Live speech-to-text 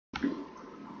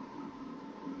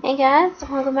Hey guys,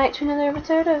 welcome back to another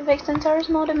episode of Vix Sir's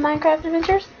Modded Minecraft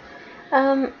Adventures.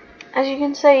 As you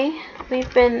can see,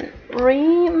 we've been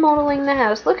remodeling the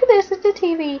house. Look at this, it's a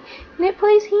TV, and it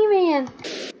plays He-Man,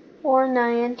 or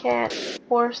Nyan Cat,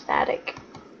 or Static,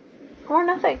 or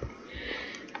nothing.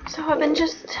 So I've been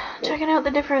just checking out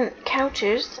the different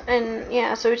couches, and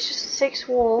yeah, so it's just 6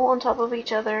 wool on top of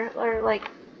each other, or like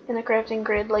in a crafting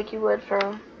grid like you would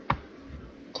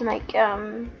to make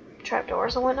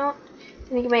trapdoors and whatnot.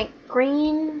 And you can make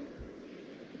green,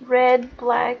 red,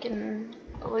 black, and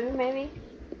blue maybe.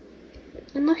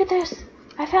 And look at this!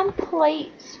 I found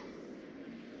plates,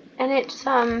 and it's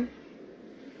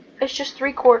just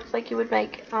 3 quartz like you would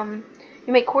make. You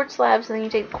make quartz slabs, and then you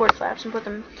take the quartz slabs and put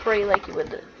them 3 like you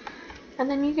would. And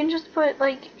then you can just put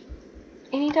like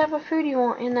any type of food you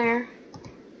want in there,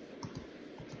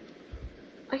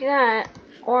 like that,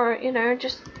 or you know,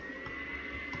 just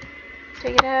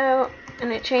take it out.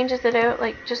 And it changes it out,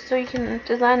 like, just so you can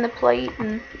design the plate.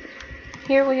 And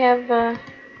here we have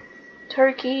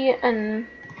turkey and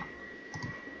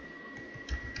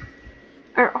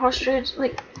our ostrich.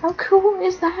 Like, how cool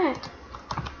is that?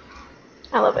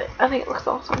 I love it. I think it looks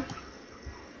awesome.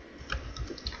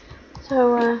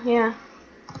 So yeah,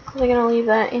 I'm gonna leave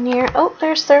that in here. Oh,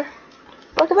 there's Sir.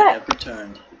 Welcome back. I have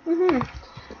returned.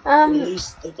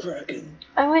 Release the Kraken.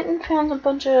 I went and found a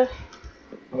bunch of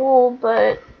wool,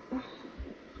 but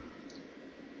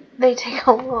they take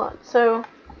a lot, so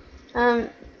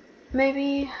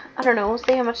maybe, I don't know, we'll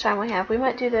see how much time we have. We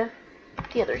might do the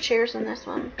other chairs in this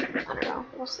one. I don't know,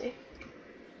 we'll see.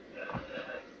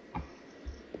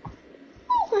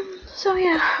 So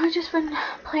yeah, we've just been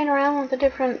playing around with the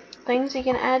different things you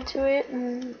can add to it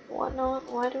and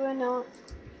whatnot. Why do I not?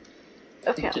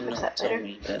 Okay, I'll fix that later.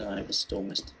 You did not tell me that I was still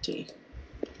Mr. T.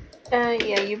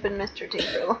 Yeah, you've been Mr. T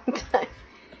for a long time.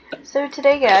 So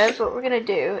today, guys, what we're gonna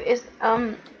do is,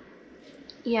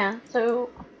 yeah, so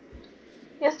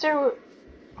yesterday,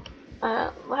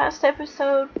 last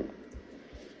episode,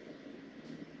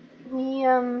 we,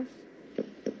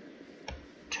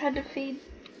 tried to feed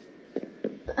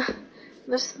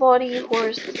the spotty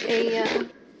horse a,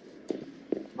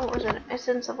 what was it,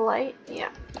 essence of light?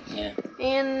 Yeah. Yeah.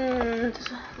 And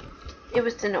it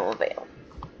was to no avail.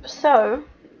 So,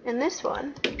 in this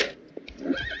one,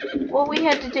 what we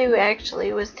had to do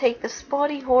actually was take the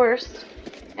spotty horse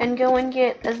and go and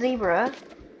get a zebra,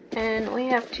 and we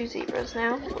have 2 zebras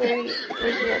now. Where's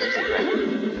the other zebra?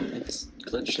 It's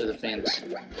glitched to the fence.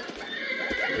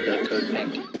 The code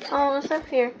pink. Oh, it's up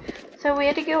here. So we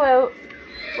had to go out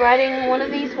riding one of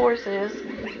these horses,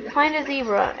 find a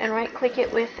zebra, and right click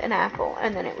it with an apple,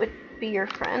 and then it would be your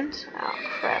friend. Oh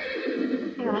crap.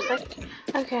 Hang on a sec.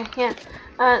 Okay, yeah.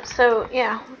 So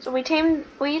yeah, so we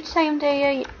each tamed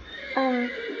a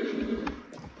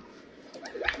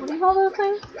what do you call those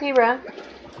things? Zebra.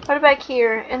 Put it back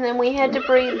here, and then we had to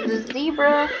breed the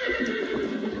zebra.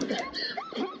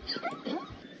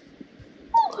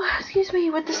 Excuse me,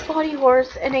 with the spotty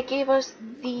horse, and it gave us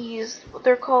these.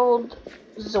 They're called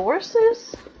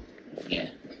Zorses. Yeah.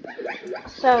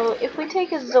 So if we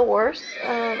take a Zorse,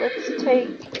 let's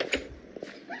take.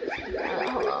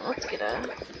 Hold on, let's get a.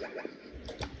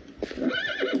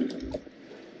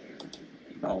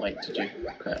 Oh wait, did you?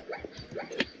 Crap.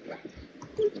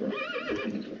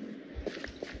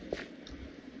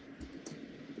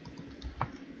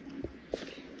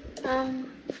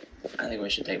 I think we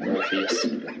should take Morpheus.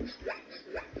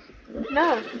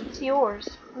 No, it's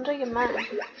yours. I'm taking mine.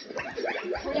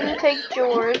 We're gonna take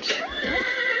George.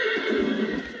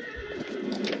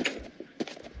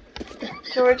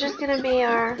 George is gonna be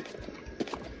our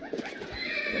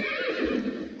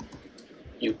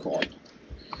Yukon.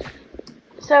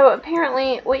 So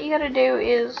apparently what you gotta do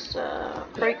is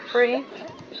break free.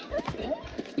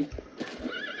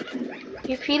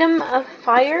 You feed him a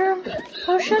fire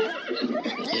potion?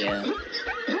 Yeah.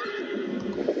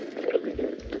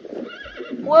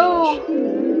 Whoa!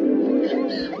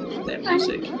 That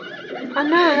music. I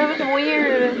know, that was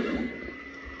weird.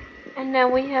 And now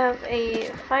we have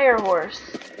a fire horse.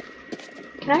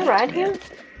 Can I ride him?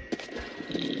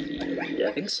 Yeah,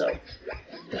 I think so.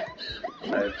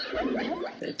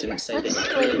 It didn't say Let's that.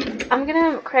 sleep. I'm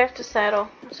gonna craft a saddle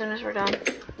as soon as we're done.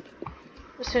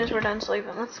 As soon as we're done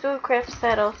sleeping. Let's go craft a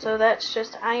saddle. So that's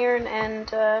just iron and,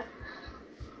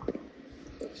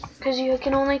 because you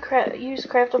can only use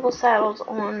craftable saddles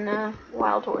on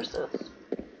wild horses.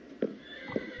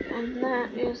 And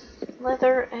that is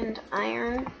leather and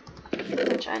iron,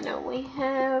 which I know we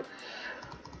have.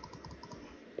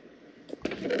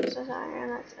 This is iron,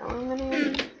 that's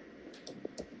aluminum.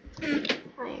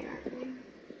 Iron.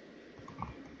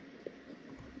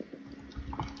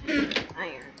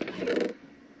 iron.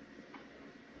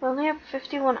 We only have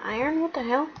 51 iron? What the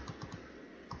hell?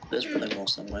 There's probably more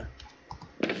somewhere.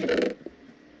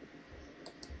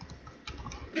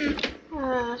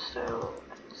 So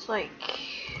it's like,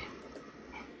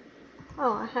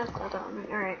 oh, I have that on me.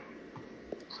 Alright.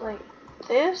 It's like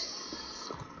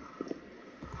this.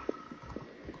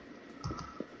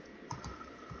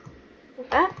 Is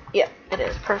that? Yeah, it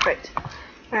is. Perfect.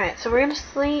 Alright, so we're gonna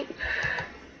sleep.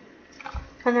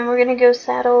 And then we're gonna go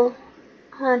saddle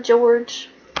George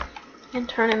and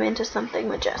turn him into something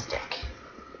majestic.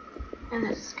 And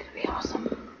this is gonna be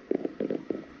awesome.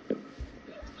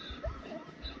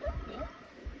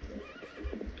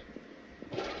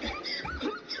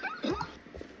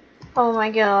 Oh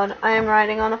my god, I am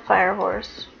riding on a fire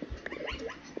horse.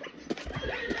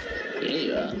 Here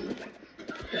you are.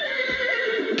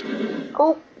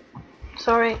 Oh,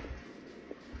 sorry.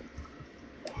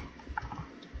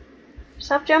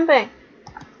 Stop jumping.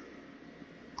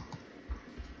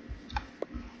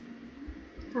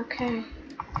 Okay.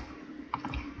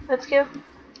 Let's go.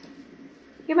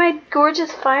 You're my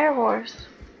gorgeous fire horse.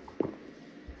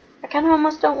 I kind of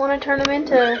almost don't want to turn him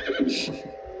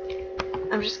into...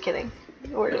 I'm just kidding.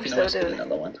 We're so doing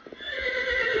another one.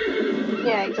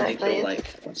 Yeah, exactly. I think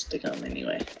like wants to come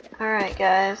anyway. Alright,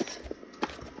 guys.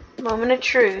 Moment of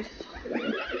truth.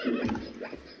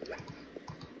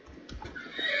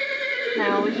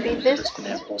 Now we feed this. It's gonna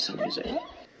have awesome music.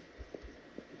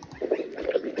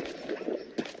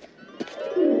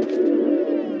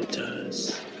 It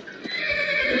does.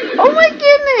 Oh my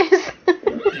goodness!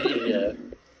 There you go.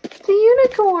 It's a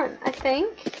unicorn, I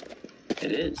think.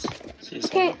 It is.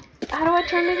 Okay, how do I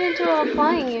turn it into a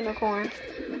flying unicorn?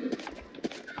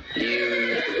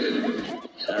 You,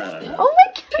 I don't know, Oh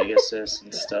my god! Pegasus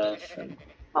and stuff, and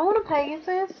I want a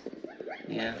Pegasus.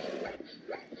 yeah.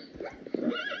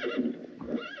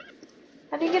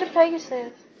 How do you get a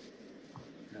Pegasus?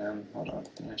 Hold on,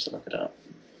 I have to look it up.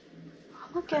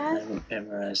 Look, I guys. haven't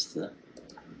memorized the.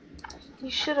 You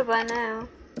should have by now.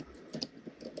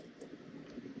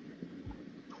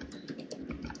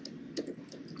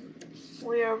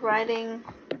 We are riding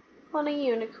on a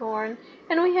unicorn,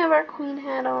 and we have our queen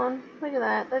hat on. Look at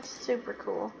that. That's super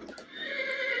cool.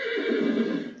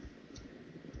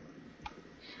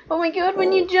 Oh my god,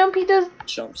 when you jump, he does...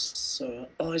 Jumps so.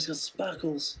 Oh, he's got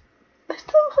sparkles. That's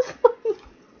awesome.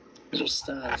 Little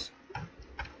stars.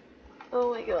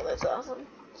 Oh my god, that's awesome.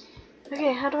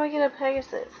 Okay, how do I get a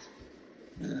Pegasus?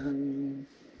 Give me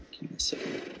a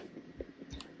second.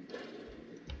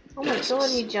 Oh my god,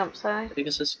 he jumps high.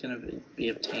 Pegasus is going to be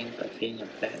obtained by feeding a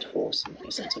bat horse an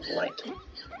essence of light.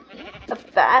 A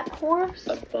bat horse?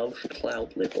 Above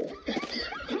cloud level.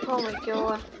 Oh my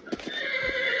god.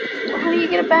 How do you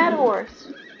get a bat horse?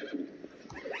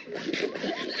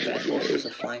 Bat horses are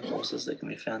flying horses that can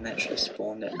be found naturally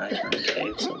spawned at night in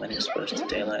caves, so when exposed to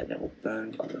daylight they will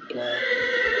burn, blah blah blah.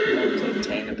 In order to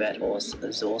obtain a bat horse,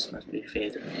 the source must be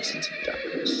fed an essence of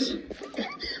darkness.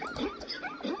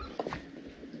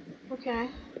 Okay.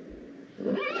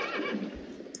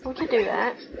 We could do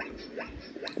that.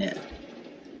 Yeah.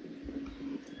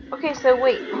 Okay, so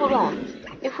wait, hold on.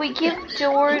 If we give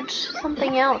George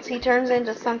something else, he turns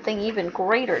into something even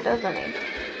greater, doesn't he?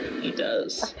 He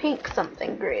does. A pink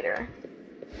something greater.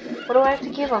 What do I have to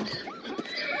give him?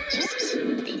 Just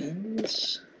some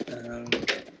pins.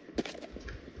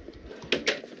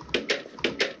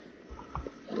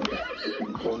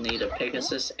 We'll need a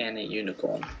Pegasus and a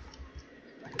unicorn.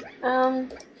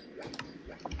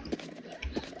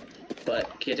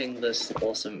 But getting this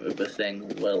awesome Uber thing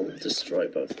will destroy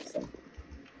both of them.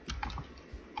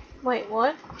 Wait,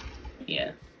 what?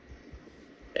 Yeah.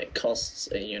 It costs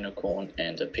a unicorn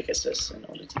and a Pegasus in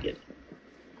order to get it.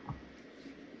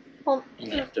 Well, And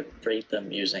you have to breed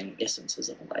them using essences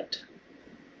of light.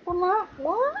 well, not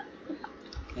what?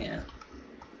 Yeah.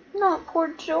 Not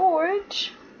poor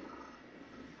George.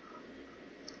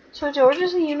 So George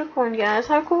is a unicorn, guys.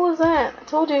 How cool is that? I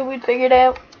told you we'd figure it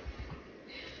out.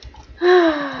 We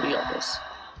got this.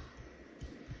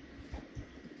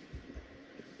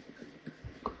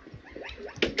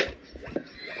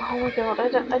 Oh my god,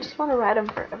 I just want to ride him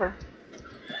forever.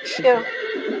 Go.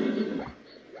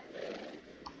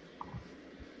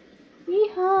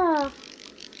 Yeehaw!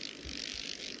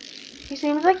 He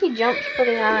seems like he jumps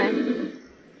pretty high.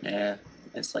 Yeah.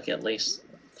 It's like at least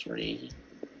 3,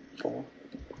 4.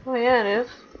 Oh yeah, it is.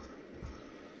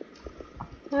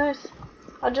 Nice.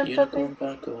 I'll jump up Unicorn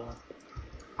here. parkour.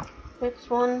 It's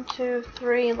 1, 2,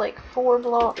 3, like 4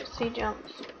 blocks he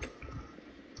jumps.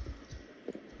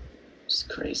 It's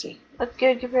crazy. That's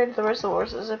good compared to the rest of the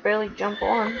horses that barely jump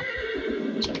on.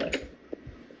 So like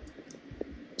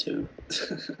 2.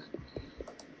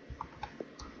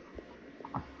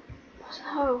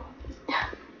 So,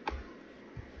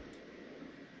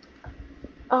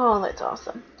 oh, that's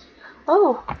awesome.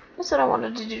 Oh, that's what I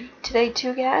wanted to do today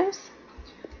too, guys.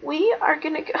 We are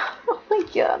gonna go, oh my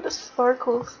god, the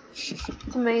sparkles.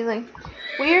 It's amazing.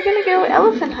 We are gonna go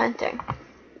elephant hunting.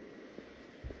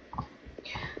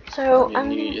 So, Your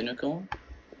new unicorn?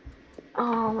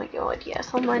 Oh my god,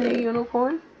 yes, on my new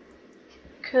unicorn.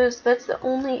 Because that's the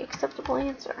only acceptable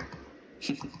answer.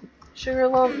 Sugar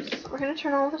lumps. We're gonna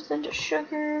turn all this into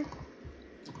sugar.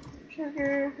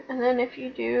 Sugar. And then if you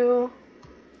do...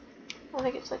 I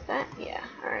think it's like that. Yeah,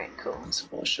 alright, cool. It's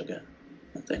 4 sugar,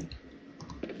 I think.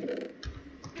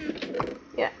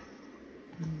 Yeah.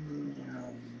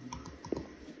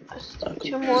 Let's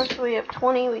do 2 more so we have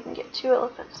 20. We can get 2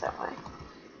 elephants that way.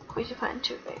 If we can find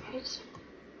 2 babies.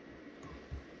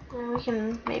 And we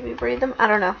can maybe breed them. I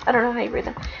don't know. I don't know how you breed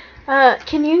them.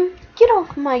 Can you get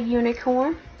off my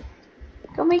unicorn?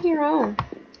 Go make your own.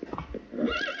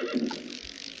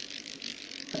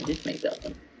 I did make that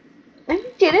one. No,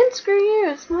 you didn't. Screw you.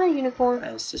 It's my unicorn.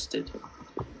 I assisted.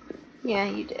 Yeah,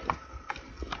 you did.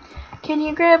 Can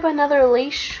you grab another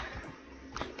leash?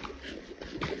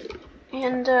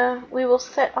 And we will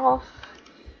set off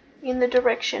in the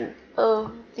direction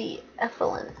of the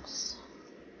effluents.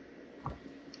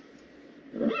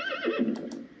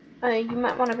 You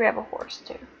might want to grab a horse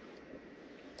too.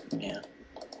 Yeah.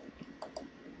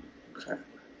 Crap.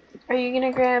 Are you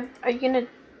gonna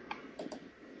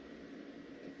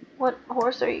what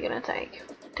horse are you gonna take?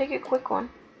 Take a quick one.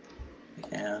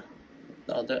 Yeah.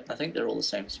 Oh, I think they're all the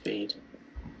same speed.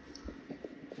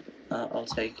 I'll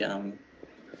take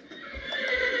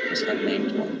this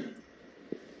unnamed one.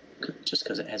 Just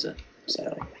because it has a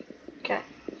saddle. Okay.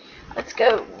 Let's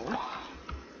go.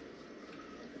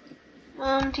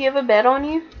 Do you have a bed on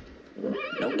you?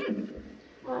 Nope.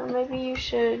 Maybe you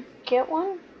should get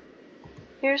one.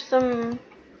 Here's some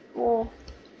wool.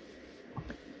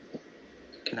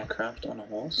 Can I craft on a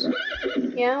horse?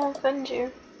 Yeah, we'll send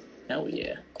you. Hell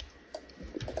yeah.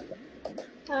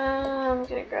 I'm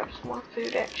gonna grab some more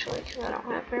food actually, because I don't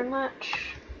have very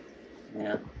much.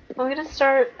 Yeah. I'm gonna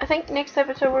start, I think next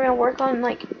episode we're gonna work on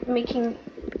like making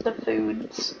the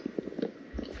foods.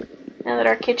 Now that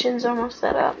our kitchen's almost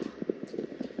set up.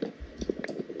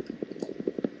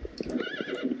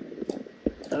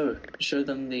 Oh, show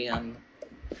them the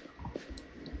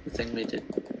thing we did.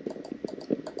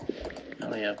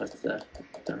 Oh yeah, with the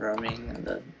roaming and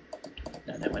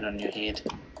that went on your head.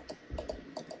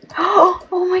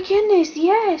 Oh my goodness,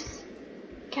 yes!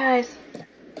 Guys,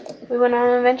 we went on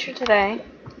an adventure today.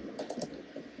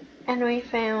 And we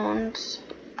found...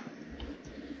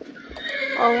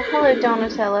 Oh, hello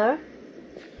Donatello.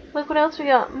 Look what else we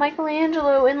got.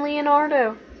 Michelangelo and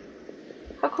Leonardo.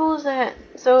 How cool is that?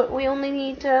 So we only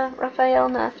need Raphael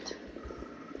left.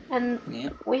 And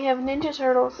Yep. we have Ninja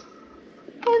Turtles.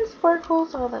 And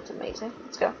Sparkles. Oh, that's amazing.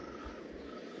 Let's go.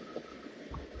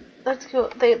 That's cool.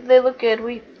 They look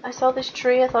good. I saw this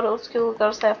tree. I thought it was cool. Got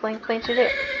a sapling. Planted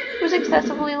it. It was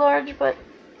excessively large, but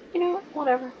you know,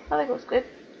 whatever. I think it was good.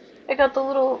 I got the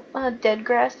little dead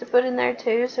grass to put in there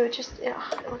too. So it just it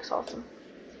looks awesome.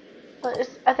 But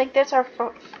I think that's our.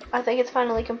 I think it's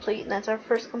finally complete, and that's our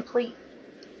first complete.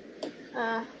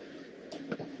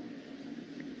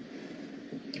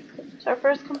 It's our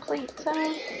first complete.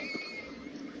 So.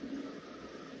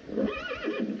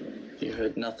 You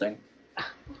heard nothing.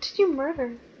 What did you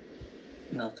murder?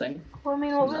 Nothing. Well, I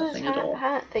mean, what was Nothing his at all.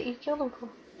 hat that you killed him for?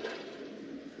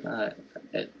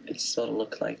 It sort of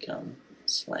looked like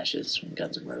slashes from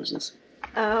Guns N' Roses.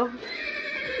 Oh.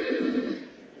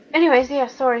 Anyways, yeah,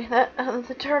 sorry. That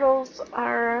the turtles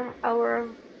are our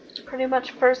pretty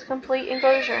much first complete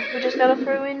enclosure. We just gotta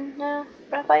throw in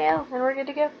Raphael, and we're good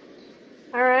to go.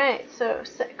 Alright, so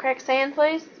crack sand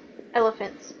place,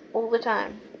 elephants all the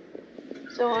time.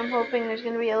 So I'm hoping there's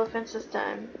gonna be elephants this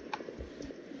time.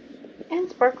 And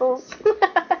sparkles.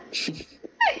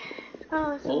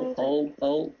 Oh, that's amazing.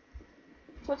 Oh.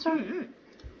 What's wrong?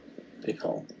 Big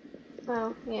hole.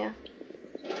 Oh, yeah.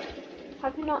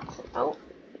 Have you not seen... Oh.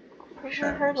 Pretty sure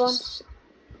I heard one.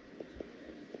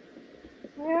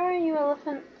 Where are you,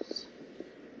 elephants?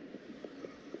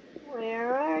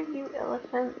 Where are you,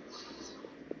 elephants?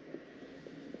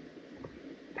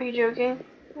 Are you joking?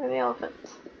 Where are the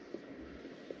elephants?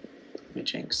 We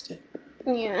jinxed it.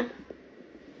 Yeah.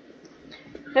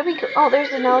 That'd be cool. Oh,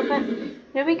 there's an elephant.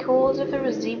 It'd be cool as if there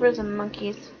was zebras and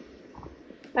monkeys.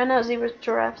 I know zebras,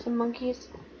 giraffes, and monkeys.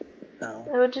 Oh.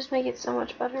 That would just make it so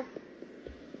much better.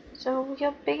 So we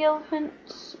got big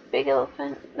elephants, big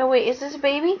elephant. No wait, is this a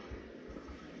baby?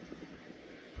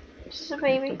 This is a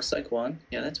baby. Looks like one.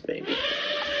 Yeah, that's a baby.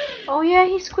 Oh yeah,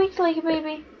 he squeaked like a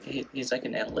baby. He's like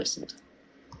an adolescent.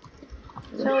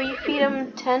 So you feed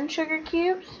him 10 sugar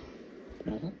cubes?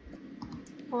 Mm-hmm.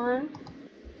 1,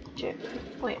 2.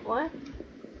 Wait, what?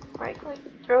 Right click.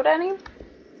 Throw it at him?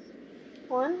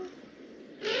 1.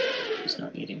 He's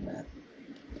not eating that.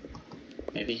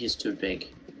 Maybe he's too big.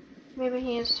 Maybe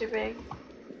he is too big.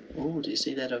 Oh, do you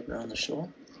see that over on the shore?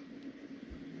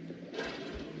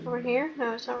 Over here?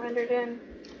 No, it's not rendered in.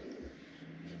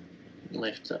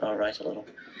 Left, right a little.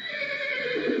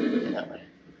 Yeah, that way.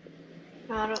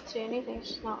 No, I don't see anything. It's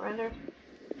just not rendered.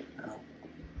 Oh.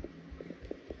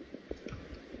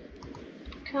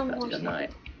 Come About to on. go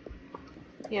night.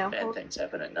 Yeah. Bad things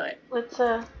happen at night. Let's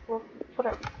we'll put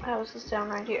our houses down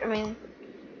right here. I mean,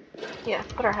 yeah,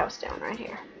 put our house down right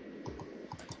here.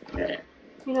 Yeah.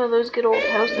 You know those good old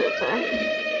houses, huh?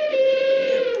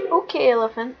 Yeah. Okay,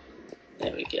 elephant.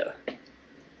 There we go.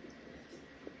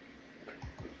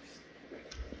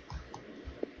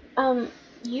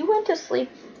 You went to sleep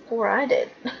before I did.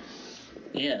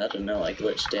 Yeah, I don't know, I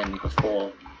glitched in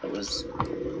before it was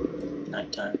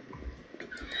nighttime.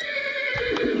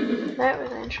 That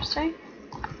was interesting.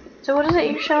 So what is it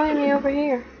you're showing me over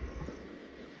here?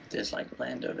 There's like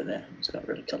land over there. It's got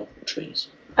really colorful trees.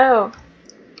 Oh.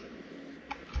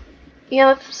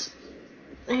 Yeah, that's...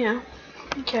 Yeah.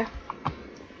 Okay.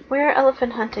 We're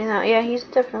elephant hunting now. Yeah, he's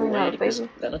definitely not a baby.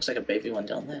 That looks like a baby one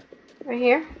down there. Right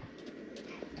here?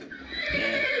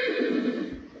 Yeah.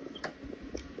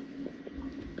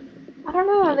 I don't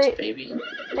know. It's baby.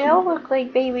 They all look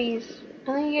like babies.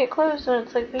 And then you get close and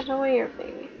it's like, there's no way you're a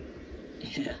baby.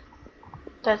 Yeah.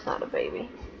 That's not a baby.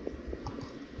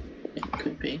 It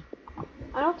could be.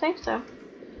 I don't think so.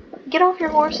 Get off your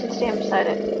horse and stand beside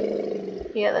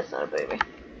it. Yeah, that's not a baby.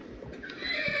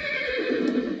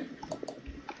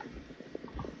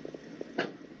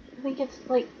 I think it's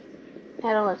like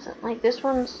adolescent. Like this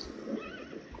one's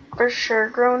for sure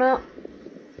grown up.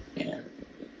 Yeah.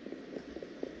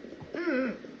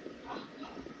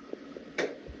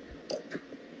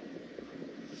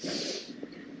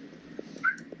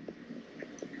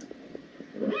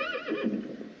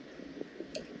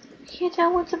 You can't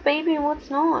tell what's a baby and what's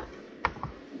not.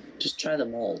 Just try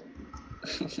them all.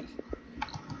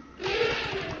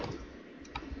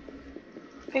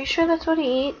 Are you sure that's what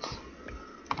he eats?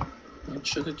 And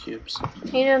sugar cubes.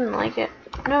 He didn't like it.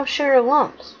 No, sugar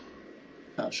lumps.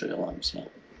 Oh, sugar lumps, yeah.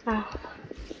 Oh.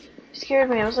 He scared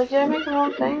me. I was like, did I make the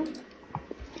wrong thing?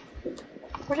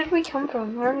 Where did we come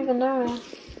from? I don't even know.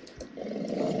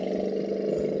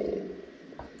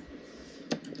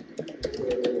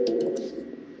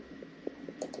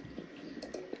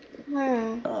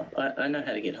 Oh, I know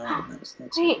how to get home.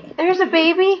 That's Wait, okay. there's a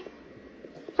baby?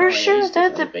 For yeah, sure, he's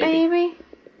that's a definitely baby.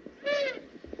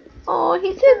 Oh,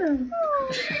 he's in.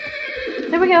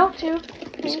 There we go, two.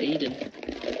 He's eating.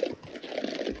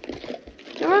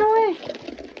 Don't run away.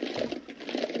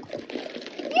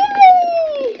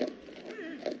 Yay!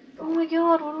 Oh my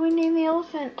god, what do we name the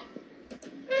elephant?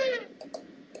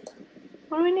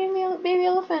 What do we name the baby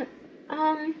elephant?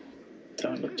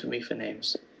 Don't look to me for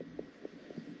names.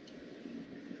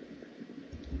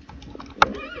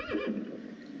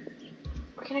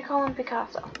 We're gonna call him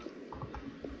Picasso.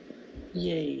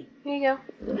 Yay. Here you go.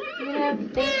 You're gonna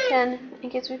have base 10 in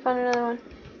case we find another one.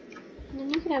 And then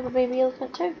you can have a baby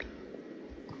elephant too.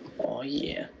 Oh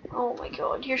yeah. Oh my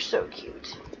god, you're so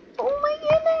cute. Oh my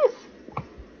goodness!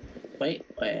 Wait.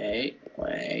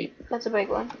 That's a big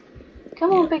one.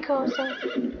 Come on, Picasso.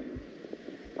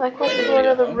 Like, what's the There word we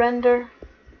of the go. render?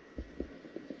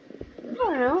 I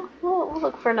don't know. We'll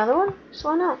look for another one. So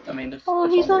why not? I mean, if Oh,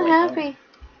 if he's on the not way happy. home-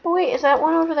 Oh wait, is that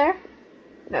one over there?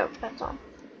 No, that's on.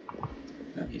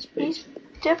 No, he's big. He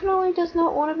definitely does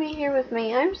not want to be here with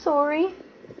me. I'm sorry.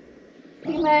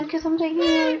 Are you mad because I'm taking you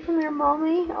away from your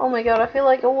mommy? Oh my god, I feel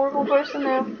like a horrible person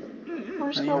now.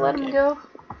 I'm just gonna let him go.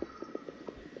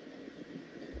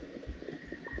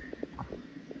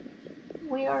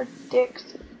 We are dicks.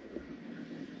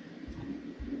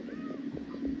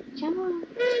 Come on.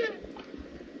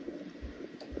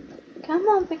 Come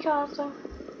on, Picasso.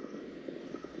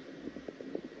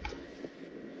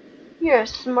 You're a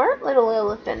smart little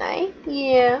elephant, eh?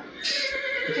 Yeah.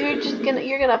 You're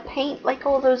gonna paint like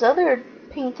all those other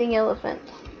painting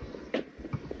elephants.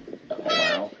 Oh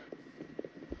wow.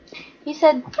 He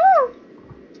said,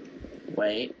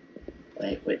 Wait.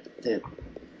 The...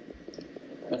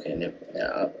 Okay, no,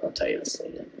 yeah, I'll tell you this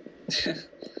later.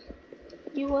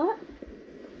 You what?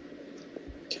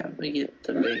 Can't we get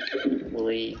the big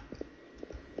woolly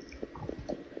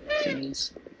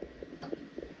thingies?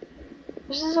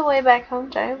 This is a way back home,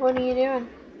 Jay. What are you doing?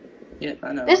 Yeah,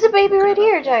 I know. There's a baby right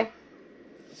here, Jay.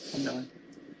 I know.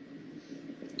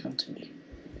 Come to me.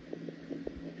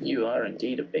 You are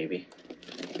indeed a baby.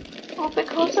 Oh,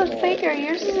 Picasso's bigger.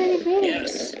 Yours is itty bitty.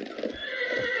 Yes.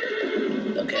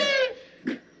 Okay.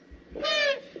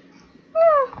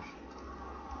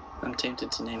 I'm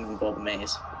tempted to name him Bob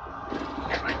Mays.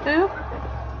 Who?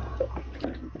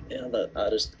 Yeah, the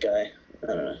artist guy. I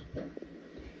don't know.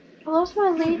 I lost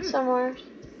my lead somewhere.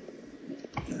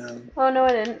 Oh no,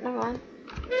 I didn't. Never mind.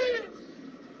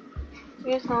 I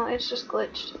guess not. It's just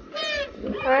glitched.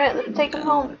 Alright, let's take him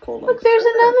home. Look, there's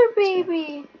another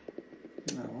baby!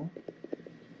 No.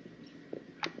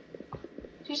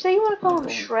 Did you say you want to call him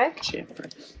Shrek? Jeffrey.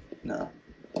 No.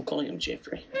 I'm calling him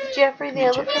Jeffrey. Jeffrey the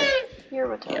elephant? You're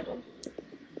retarded. Yep.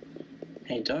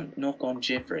 Hey, don't knock on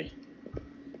Jeffrey.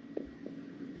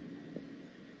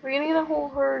 We're gonna get a whole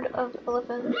herd of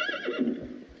elephants.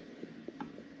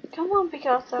 Come on,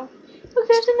 Picasso. Look,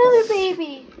 there's another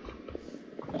baby!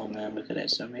 Oh man, look at that,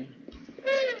 so many.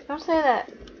 Don't say that.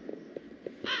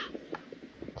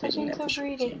 There's Being so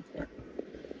greedy.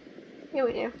 Yeah,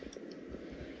 we do.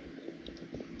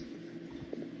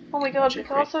 Oh my god,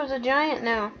 Picasso's a giant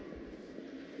now.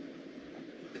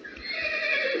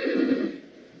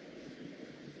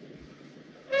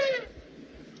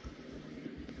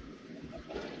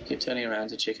 Keep turning around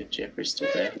to check if Jeffrey's still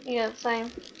there. Yeah,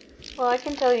 same. Well, I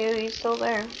can tell you he's still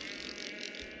there.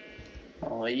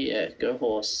 Oh yeah, go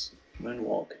horse.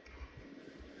 Moonwalk.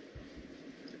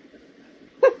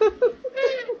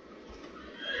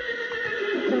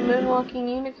 The moonwalking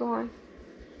unicorn.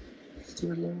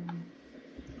 Thriller.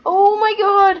 Oh my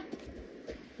god!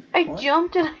 I What?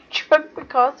 jumped and I dragged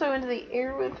Picasso into the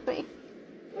air with me.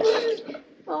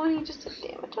 Oh, and he just said,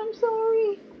 damn it, I'm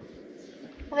sorry.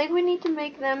 I think we need to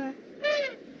make them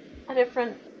a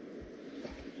different...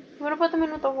 You want to put them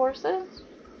in with the horses?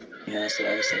 Yeah, that's what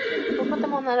I was thinking. We'll put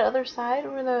them on that other side,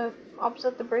 or the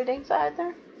opposite the breeding side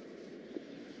there.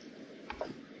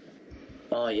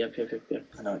 Oh, yep.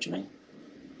 I know what you mean.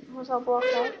 Was all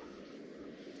blocked out?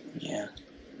 Yeah.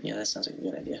 Yeah, that sounds like a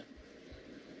good idea.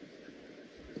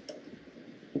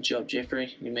 Good job,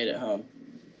 Jeffrey. You made it home.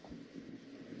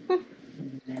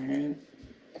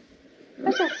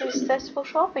 That's a successful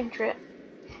shopping trip.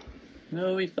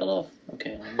 No, he fell off.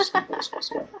 Okay, I'm just gonna put this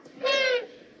as well.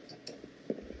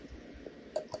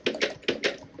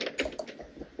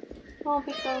 Oh,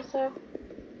 Picasso.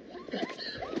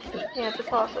 Yeah,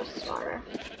 Picasso's smarter.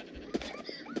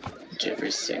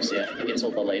 Jeffrey's 6, yeah. He gets all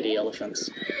the lady elephants.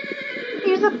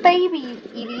 He's a baby,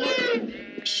 you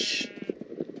idiot. Shh.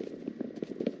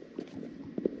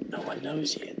 No one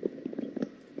knows yet.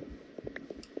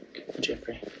 Come on,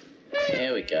 Jeffrey.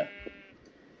 There we go.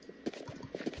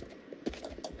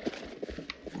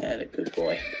 Yeah, a good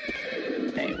boy.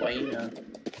 Hey, why you know?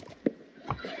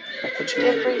 I'll put you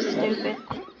Jeffrey's stupid.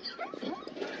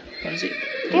 What is it?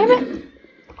 Damn it!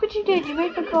 Look what you did. You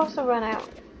made Picasso run out.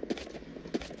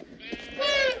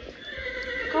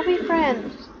 Go be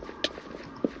friends.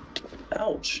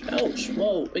 Ouch, ouch.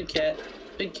 Whoa, big cat.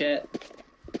 Big cat.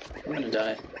 I'm gonna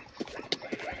die.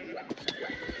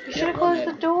 You should have closed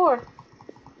the door.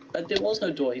 There was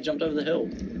no door. He jumped over the hill.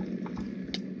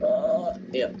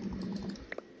 Yep.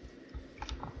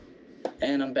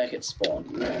 And I'm back at spawn.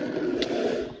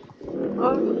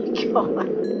 Oh my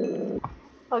god.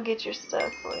 I'll get your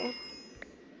stuff for you.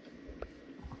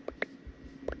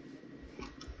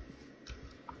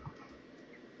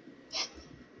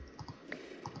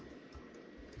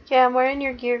 Yeah, I'm wearing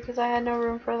your gear because I had no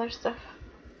room for other stuff.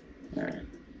 Alright.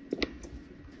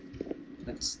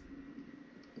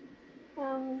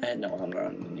 I had no armor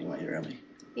on anyway, really.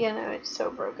 Yeah, no, it's so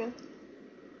broken.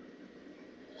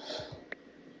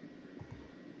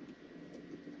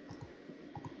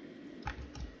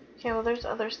 Okay, well there's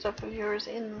other stuff of yours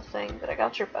in the thing, but I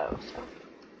got your bow, so.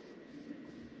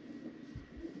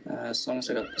 As long as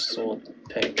I got the sword, the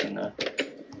pick, and the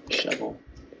shovel.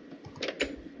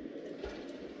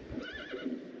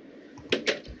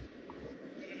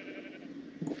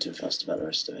 Not too fussed about the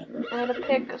rest of it. I had a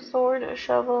pick, a sword, a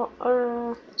shovel,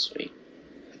 or Sweet.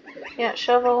 yeah,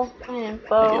 shovel and Maybe a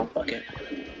bow. bucket.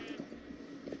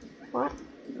 What?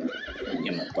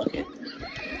 Give him a bucket.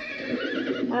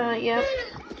 Yeah.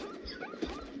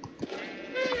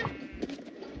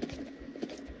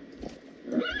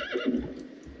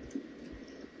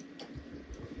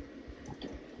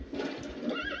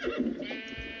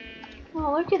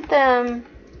 Oh, look at them.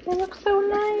 They look so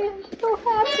nice, so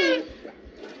happy.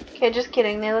 Okay, just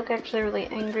kidding. They look actually really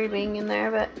angry being in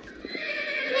there, but...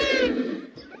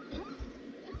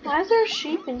 Why is there a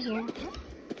sheep in here?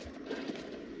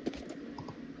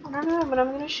 I don't know, but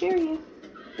I'm gonna shear you.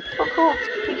 Oh, cool.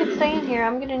 He can stay in here.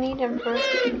 I'm gonna need him for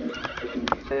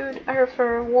food, or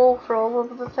for wool for all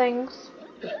of the things.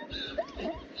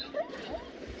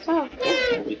 So,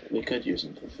 yeah. Well, we could use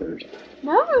them for food.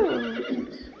 No!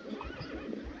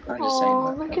 I'm just saying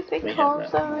that. Look at the we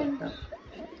clothes have that. on.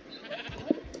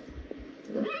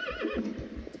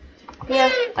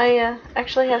 Yeah, I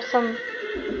actually have some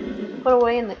put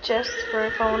away in the chest for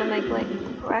if I want to make like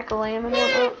rack of lamb and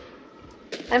whatnot.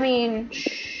 I mean,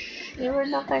 shh, you heard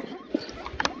nothing.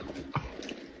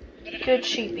 Good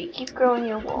sheepy, keep growing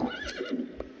your wool.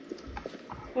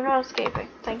 You're not escaping,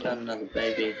 thank Got you. another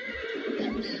baby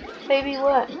Baby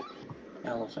what?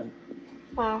 elephant.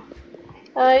 Wow.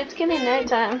 It's getting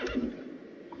nighttime.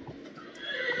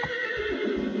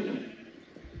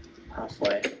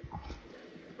 Halfway.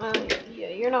 Yeah,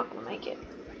 you're not gonna make it.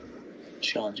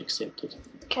 Challenge accepted.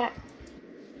 Okay.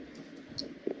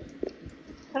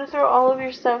 I'm gonna throw all of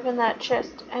your stuff in that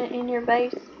chest and in your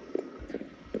base.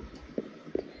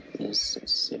 There's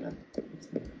 7.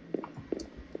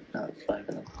 No, 5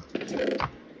 of them.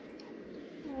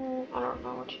 I don't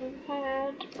know what you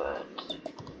had, but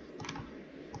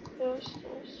this.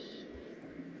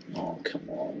 Oh, come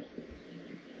on.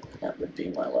 That would be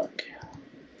my luck.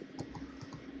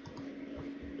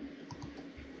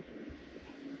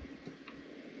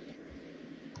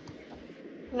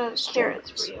 No,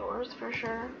 carrots were yours for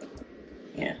sure.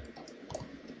 Yeah.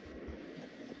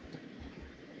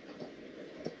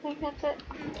 I think that's it.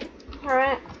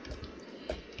 Alright.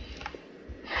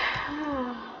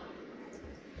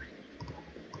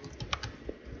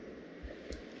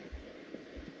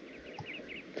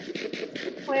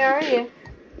 Where are you?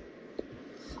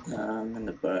 In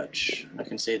the birch. I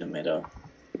can see the meadow.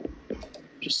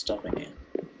 Just stopping here.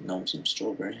 Nom some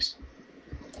strawberries.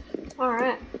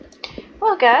 Alright.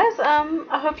 Well guys,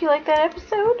 I hope you liked that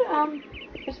episode.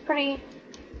 It was pretty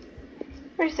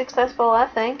successful, I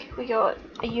think. We got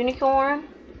a unicorn,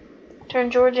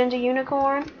 turned George into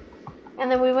unicorn,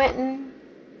 and then we went and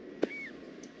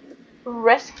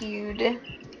rescued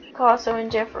Picasso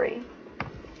and Jeffrey.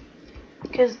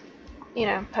 Because, you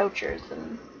know, poachers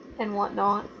and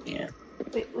whatnot. Yeah.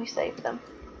 We saved them.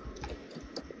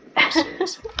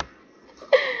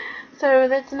 So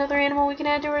that's another animal we can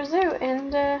add to our zoo,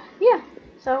 and yeah.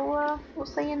 So we'll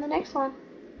see you in the next one.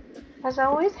 As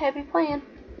always, happy playing.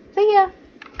 See ya!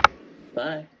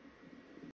 Bye.